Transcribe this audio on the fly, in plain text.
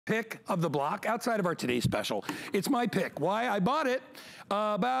pick of the block outside of our today's special. It's my pick. Why? I bought it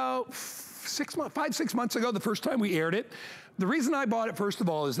about 5-6 months ago, the first time we aired it. The reason I bought it, first of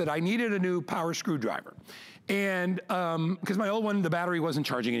all, is that I needed a new power screwdriver. And because my old one, the battery wasn't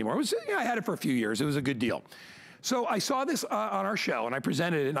charging anymore. It was, yeah, I had it for a few years. It was a good deal. So I saw this on our show and I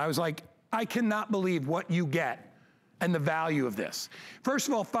presented it and I was like, I cannot believe what you get and the value of this. First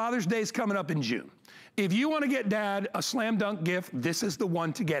of all, Father's Day is coming up in June. If you want to get Dad a slam dunk gift, this is the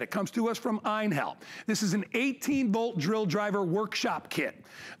one to get. It comes to us from Einhell. This is an 18-volt drill driver workshop kit.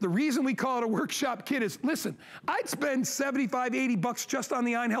 The reason we call it a workshop kit is, listen, I'd spend 75, 80 bucks just on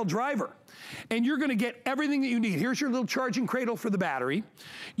the Einhell driver. And you're gonna get everything that you need. Here's your little charging cradle for the battery.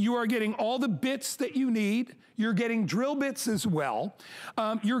 You are getting all the bits that you need. You're getting drill bits as well.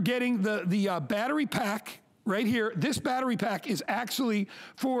 You're getting the battery pack right here. This battery pack is actually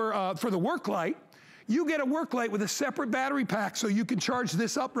for the work light. You get a work light with a separate battery pack so you can charge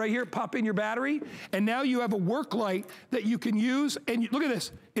this up right here, pop in your battery, and now you have a work light that you can use, and look at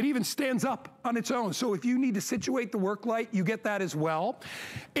this, it even stands up on its own. So if you need to situate the work light, you get that as well.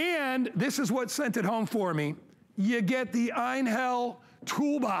 And this is what sent it home for me. You get the Einhell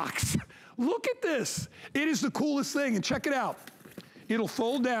toolbox. Look at this. It is the coolest thing, and check it out. It'll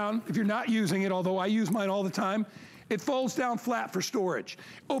fold down if you're not using it, although I use mine all the time. It folds down flat for storage.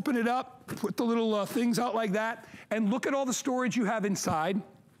 Open it up, put the little things out like that, and look at all the storage you have inside.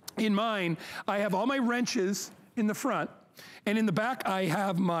 In mine, I have all my wrenches in the front, and in the back, I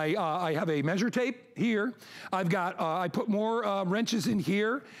have my, I have a measure tape here. I've got, I put more wrenches in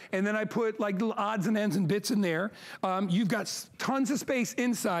here, and then I put like little odds and ends and bits in there. You've got tons of space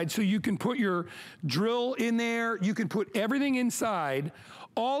inside, so you can put your drill in there. You can put everything inside.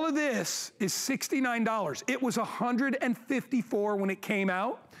 All of this is $69. It was $154 when it came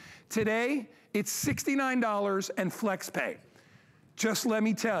out. Today, it's $69 and flex pay. Just let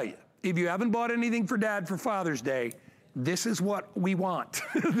me tell you, if you haven't bought anything for Dad for Father's Day, this is what we want.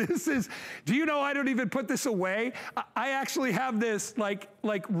 This is, do you know I don't even put this away? I actually have this like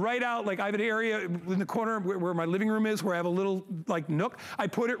right out, like I have an area in the corner where my living room is, where I have a little like nook. I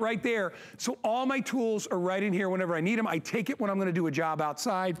put it right there. So all my tools are right in here whenever I need them. I take it when I'm gonna do a job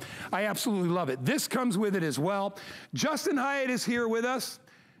outside. I absolutely love it. This comes with it as well. Justin Hyatt is here with us.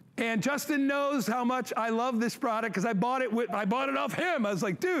 And Justin knows how much I love this product because I bought it off him. I was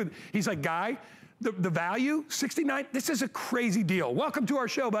like, dude, he's like, Guy, the value, $69, this is a crazy deal. Welcome to our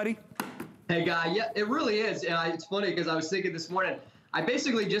show, buddy. Hey, Guy, yeah, it really is. And it's funny because I was thinking this morning, I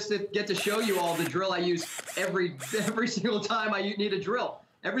basically just get to show you all the drill I use every single time I need a drill.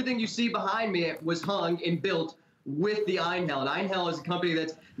 Everything you see behind me was hung and built with the Einhell. And Einhell is a company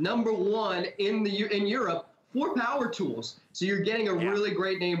that's #1 in Europe for power tools. So you're getting a really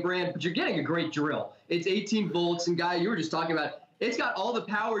great name brand, but you're getting a great drill. It's 18 volts, and Guy, you were just talking about, it's got all the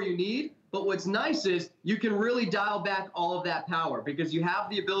power you need. But what's nice is you can really dial back all of that power because you have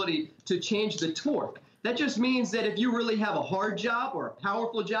the ability to change the torque. That just means that if you really have a hard job or a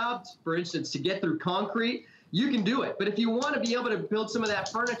powerful job, for instance, to get through concrete, you can do it. But if you want to be able to build some of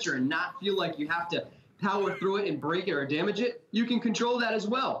that furniture and not feel like you have to power through it and break it or damage it, you can control that as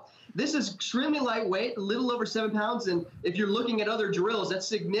well. This is extremely lightweight, a little over 7 pounds, and if you're looking at other drills, that's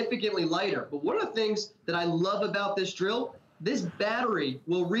significantly lighter. But one of the things that I love about this drill, this battery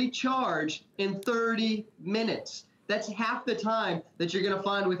will recharge in 30 minutes. That's half the time that you're gonna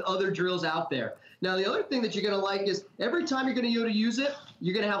find with other drills out there. Now, the other thing that you're gonna like is every time you're gonna go to use it,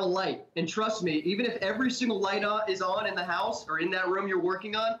 you're gonna have a light. And trust me, even if every single light is on in the house or in that room you're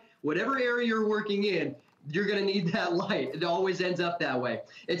working on, whatever area you're working in, you're gonna need that light. It always ends up that way.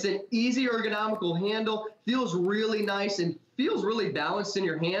 It's an easy ergonomical handle, feels really nice and feels really balanced in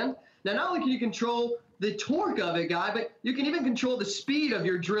your hand. Now, not only can you control the torque of it, Guy, but you can even control the speed of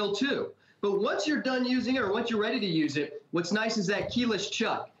your drill too. But once you're done using it or once you're ready to use it, what's nice is that keyless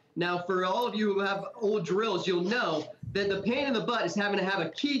chuck. Now, for all of you who have old drills, you'll know that the pain in the butt is having to have a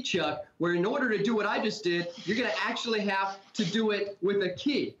key chuck, where in order to do what I just did, you're gonna actually have to do it with a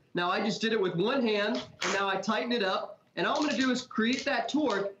key. Now, I just did it with one hand, and now I tighten it up, and all I'm gonna do is create that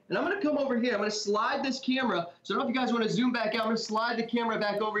torque, and I'm gonna come over here, I'm gonna slide this camera, so I don't know if you guys wanna zoom back out, I'm gonna slide the camera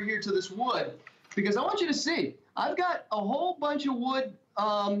back over here to this wood, because I want you to see, I've got a whole bunch of wood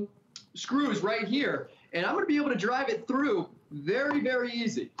screws right here, and I'm gonna be able to drive it through very, very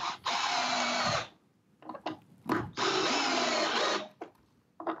easy.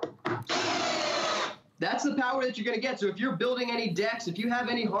 That's the power that you're gonna get. So if you're building any decks, if you have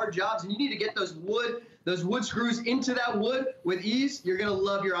any hard jobs and you need to get those wood screws into that wood with ease, you're gonna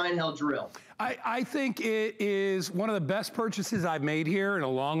love your Einhell drill. I think it is one of the best purchases I've made here in a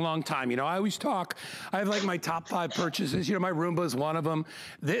long, long time. You know, I always talk, I have like my top 5 purchases. You know, my Roomba is one of them.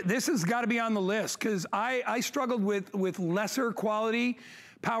 This has got to be on the list because I struggled with lesser quality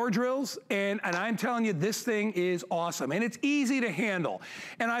power drills, and I'm telling you, this thing is awesome, and it's easy to handle.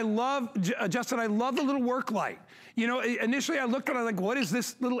 And I love, Justin, I love the little work light. You know, initially I looked at it, I was like, what is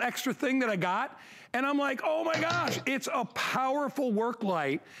this little extra thing that I got? And I'm like, oh my gosh, it's a powerful work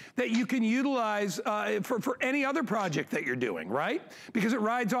light that you can utilize for any other project that you're doing, right? Because it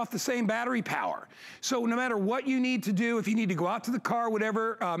rides off the same battery power. So no matter what you need to do, if you need to go out to the car,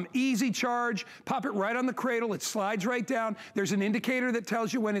 whatever, easy charge, pop it right on the cradle, it slides right down. There's an indicator that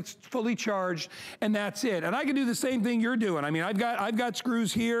tells you when it's fully charged, and that's it. And I can do the same thing you're doing. I mean, I've got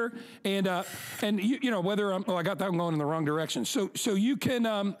screws here, and you know, whether I'm, oh, I got that one going in the wrong direction. So you can,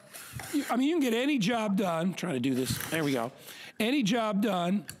 I mean, you can get any job done. I'm trying to do this. There we go. Any job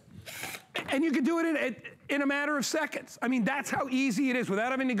done, and you can do it in a matter of seconds. I mean, that's how easy it is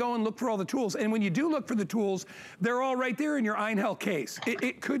without having to go and look for all the tools. And when you do look for the tools, they're all right there in your Einhell case.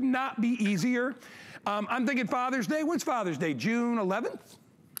 It could not be easier. I'm thinking Father's Day. What's Father's Day? June 11th?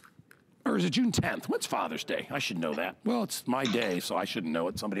 Or is it June 10th? What's Father's Day? I should know that. Well, it's my day, so I shouldn't know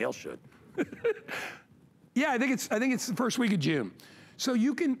it. Somebody else should. Yeah, I think it's the first week of June. So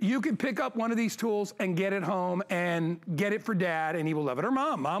you can pick up one of these tools and get it home and get it for Dad, and he will love it. Or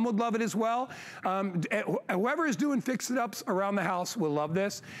Mom. Mom would love it as well. Whoever is doing fix-it-ups around the house will love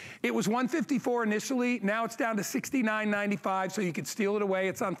this. It was $154 initially. Now it's down to $69.95, so you can steal it away.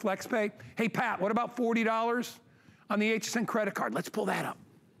 It's on FlexPay. Hey, Pat, what about $40 on the HSN credit card? Let's pull that up.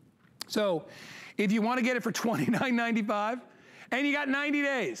 So if you want to get it for $29.95, and you got 90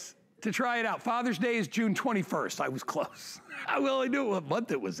 days to try it out. Father's Day is June 21st. I was close. I only knew what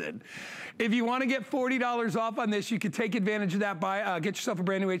month it was in. If you want to get $40 off on this, you can take advantage of that. Get yourself a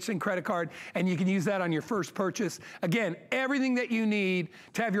brand new HSN credit card, and you can use that on your first purchase. Again, everything that you need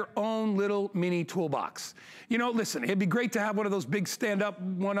to have your own little mini toolbox. You know, listen, it'd be great to have one of those big stand-up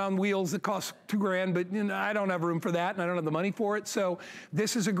one on wheels that costs $2,000, but you know, I don't have room for that, and I don't have the money for it. So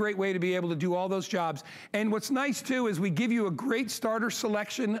this is a great way to be able to do all those jobs. And what's nice too is we give you a great starter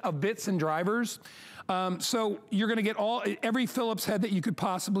selection of bits and drivers. So you're going to get every Phillips head that you could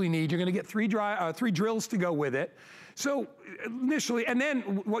possibly need. You're going to get three drills to go with it. So initially, and then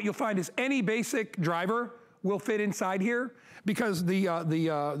what you'll find is any basic driver will fit inside here because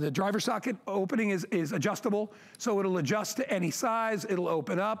the driver socket opening is adjustable. So it'll adjust to any size. It'll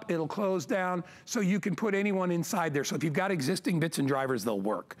open up. It'll close down. So you can put anyone inside there. So if you've got existing bits and drivers, they'll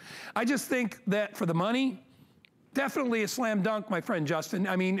work. I just think that for the money, definitely a slam dunk, my friend Justin.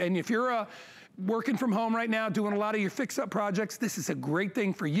 I mean, and if you're working from home right now, doing a lot of your fix-up projects, this is a great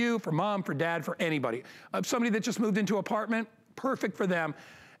thing for you, for Mom, for Dad, for anybody. Somebody that just moved into an apartment, perfect for them.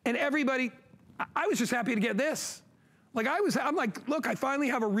 And everybody, I was just happy to get this. Like I'm like, look, I finally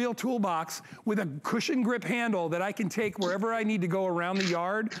have a real toolbox with a cushion grip handle that I can take wherever I need to go around the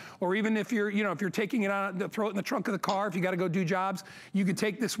yard, or even if you're, you know, if you're taking it on, throw it in the trunk of the car, if you got to go do jobs, you can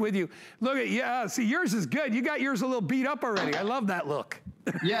take this with you. Look at, yeah, see, yours is good. You got yours a little beat up already. I love that look.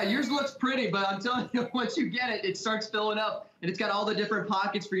 Yeah, yours looks pretty, but I'm telling you, once you get it, it starts filling up, and it's got all the different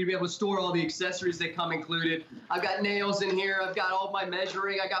pockets for you to be able to store all the accessories that come included. I've got nails in here. I've got all my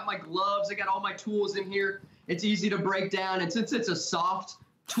measuring. I got my gloves. I got all my tools in here. It's easy to break down, and since it's a soft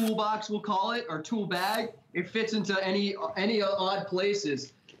toolbox, we'll call it, or tool bag, it fits into any odd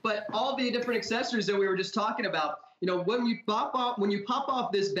places. But all the different accessories that we were just talking about, you know, when you pop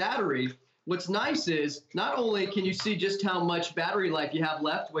off this battery, what's nice is not only can you see just how much battery life you have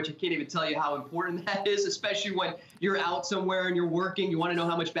left, which I can't even tell you how important that is, especially when you're out somewhere and you're working, you want to know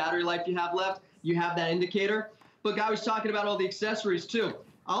how much battery life you have left, you have that indicator. But Guy was talking about all the accessories too.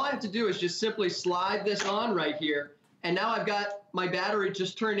 All I have to do is just simply slide this on right here, and now I've got my battery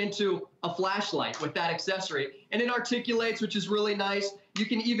just turned into a flashlight with that accessory. And it articulates, which is really nice. You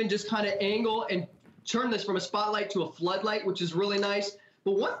can even just kind of angle and turn this from a spotlight to a floodlight, which is really nice.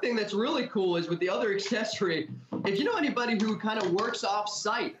 But one thing that's really cool is with the other accessory, if you know anybody who kind of works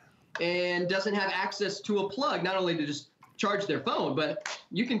off-site and doesn't have access to a plug, not only to just charge their phone, but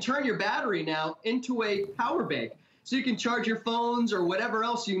you can turn your battery now into a power bank. So you can charge your phones or whatever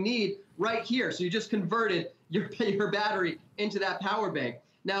else you need right here. So you just converted your battery into that power bank.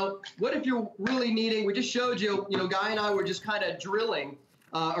 Now, what if you're really needing, we just showed you, you know, Guy and I were just kind of drilling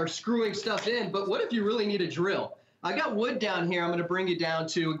or screwing stuff in, but what if you really need a drill? I got wood down here I'm going to bring you down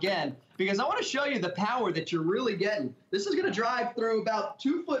to again, because I want to show you the power that you're really getting. This is going to drive through about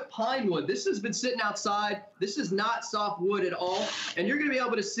 2-foot pine wood. This has been sitting outside. This is not soft wood at all. And you're going to be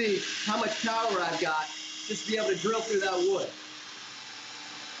able to see how much power I've got just to be able to drill through that wood.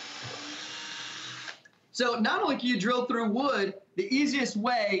 So not only can you drill through wood, the easiest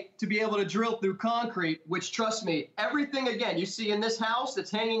way to be able to drill through concrete, which trust me, everything again you see in this house that's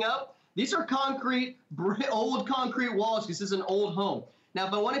hanging up, these are concrete, old concrete walls. This is an old home. Now,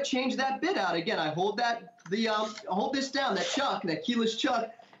 if I want to change that bit out, again, I hold hold this down, that chuck, that keyless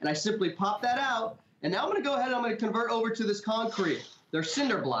chuck, and I simply pop that out. And now I'm going to go ahead and I'm going to convert over to this concrete. They're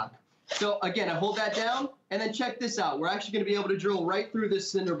cinder block. So again, I hold that down, and then check this out. We're actually going to be able to drill right through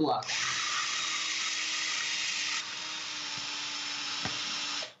this cinder block.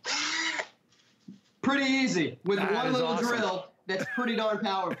 Pretty easy with one little drill. That's pretty darn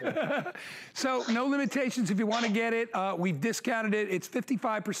powerful. So no limitations if you want to get it. We've discounted it. It's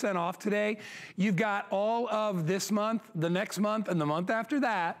 55% off today. You've got all of this month, the next month, and the month after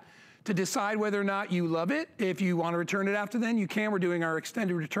that to decide whether or not you love it. If you want to return it after then, you can. We're doing our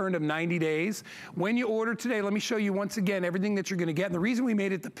extended return of 90 days. When you order today, let me show you once again everything that you're going to get. And the reason we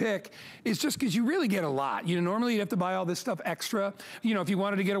made it the pick is just because you really get a lot. You know, normally you'd have to buy all this stuff extra. You know, if you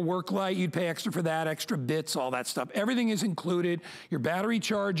wanted to get a work light, you'd pay extra for that, extra bits, all that stuff. Everything is included. Your battery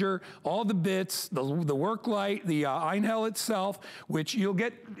charger, all the bits, the work light, the Einhell itself, which you'll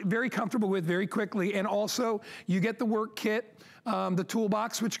get very comfortable with very quickly. And also, you get the work kit. The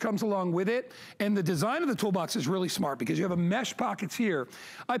toolbox, which comes along with it. And the design of the toolbox is really smart because you have a mesh pockets here.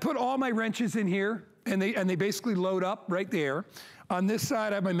 I put all my wrenches in here, and they basically load up right there. On this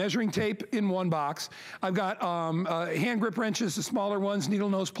side, I have my measuring tape in one box. I've got hand grip wrenches, the smaller ones, needle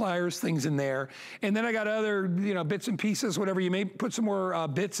nose pliers, things in there. And then I got other, you know, bits and pieces, whatever. You may put some more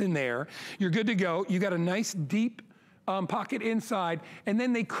bits in there. You're good to go. You got a nice deep pocket inside, and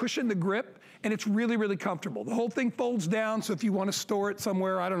then they cushion the grip. And it's really, really comfortable. The whole thing folds down, so if you want to store it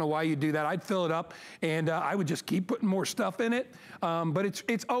somewhere, I don't know why you do that. I'd fill it up, and I would just keep putting more stuff in it. But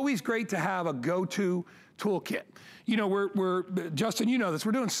it's always great to have a go-to toolkit. You know, Justin, you know this,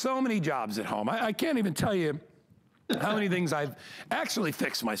 we're doing so many jobs at home. I can't even tell you how many things I've actually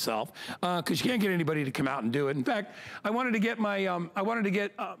fixed myself, because you can't get anybody to come out and do it. In fact, I wanted to get my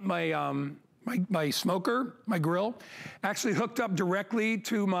smoker, my grill, actually hooked up directly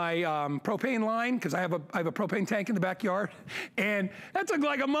to my propane line because I have a propane tank in the backyard, and that took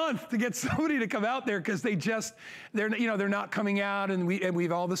like a month to get somebody to come out there because they're not coming out, and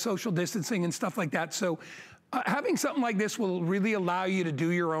we've all the social distancing and stuff like that. So having something like this will really allow you to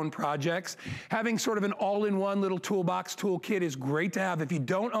do your own projects. Having sort of an all-in-one little toolbox toolkit is great to have. If you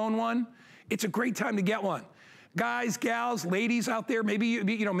don't own one, it's a great time to get one. Guys, gals, ladies out there, maybe you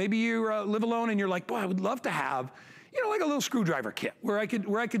live alone and you're like, boy, I would love to have, you know, like a little screwdriver kit where I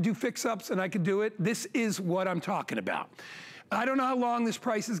could do fix-ups and I could do it. This is what I'm talking about. I don't know how long this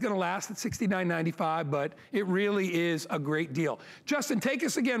price is going to last at $69.95, but it really is a great deal. Justin, take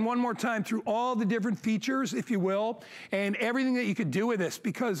us again one more time through all the different features, if you will, and everything that you could do with this,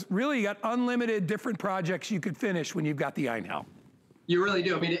 because really you got unlimited different projects you could finish when you've got the Einhell. You really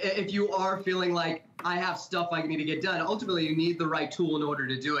do. I mean, if you are feeling like I have stuff I need to get done, ultimately you need the right tool in order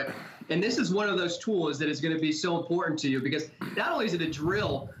to do it. And this is one of those tools that is going to be so important to you because not only is it a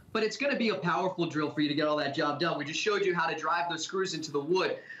drill, but it's going to be a powerful drill for you to get all that job done. We just showed you how to drive those screws into the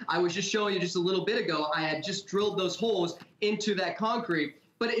wood. I was just showing you just a little bit ago, I had just drilled those holes into that concrete,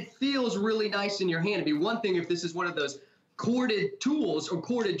 but it feels really nice in your hand. It'd be one thing if this is one of those corded tools or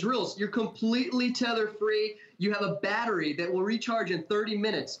corded drills. You're completely tether free. You have a battery that will recharge in 30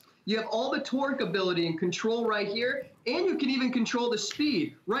 minutes. You have all the torque ability and control right here, and you can even control the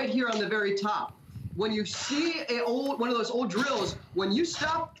speed right here on the very top. When you see one of those old drills, when you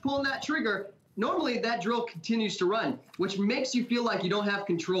stop pulling that trigger, normally that drill continues to run, which makes you feel like you don't have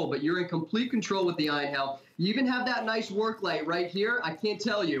control, but you're in complete control with the Einhell. You even have that nice work light right here. I can't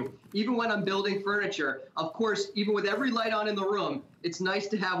tell you, even when I'm building furniture, of course, even with every light on in the room, it's nice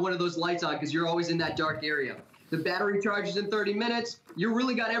to have one of those lights on because you're always in that dark area. The battery charges in 30 minutes. You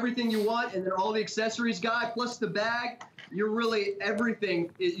really got everything you want, and then all the accessories guy, plus the bag, you're really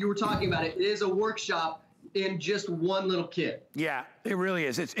everything you were talking about. It is a workshop in just one little kit. Yeah, it really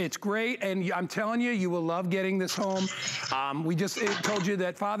is. It's great, and I'm telling you, you will love getting this home. We just told you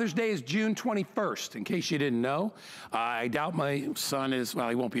that Father's Day is June 21st, in case you didn't know. I doubt my son is, well,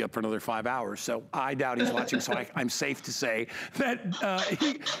 he won't be up for another 5 hours, so I doubt he's watching, so I'm safe to say that,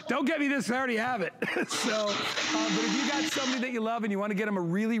 don't get me this, I already have it. So, but if you got somebody that you love and you want to get them a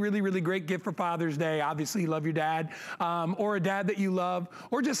really, really, really great gift for Father's Day, obviously you love your dad, or a dad that you love,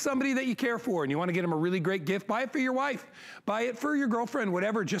 or just somebody that you care for, and you want to get them a really great gift, buy it for your wife, buy it for your girlfriend,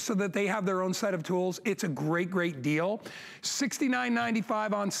 whatever, just so that they have their own set of tools. It's a great, great deal.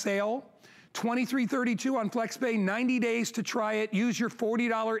 $69.95 on sale. $23.32 on FlexPay, 90 days to try it. Use your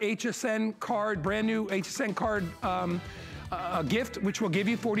 $40 HSN card, brand new HSN card a gift, which will give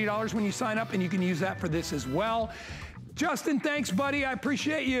you $40 when you sign up, and you can use that for this as well. Justin, thanks, buddy. I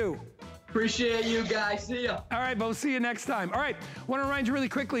appreciate you. Appreciate you guys. See ya. All right, we'll see you next time. All right, want to remind you really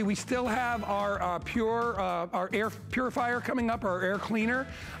quickly, we still have our our air purifier coming up, our air cleaner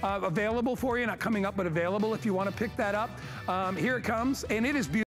available for you. Not coming up, but available if you want to pick that up. Here it comes, and it is beautiful.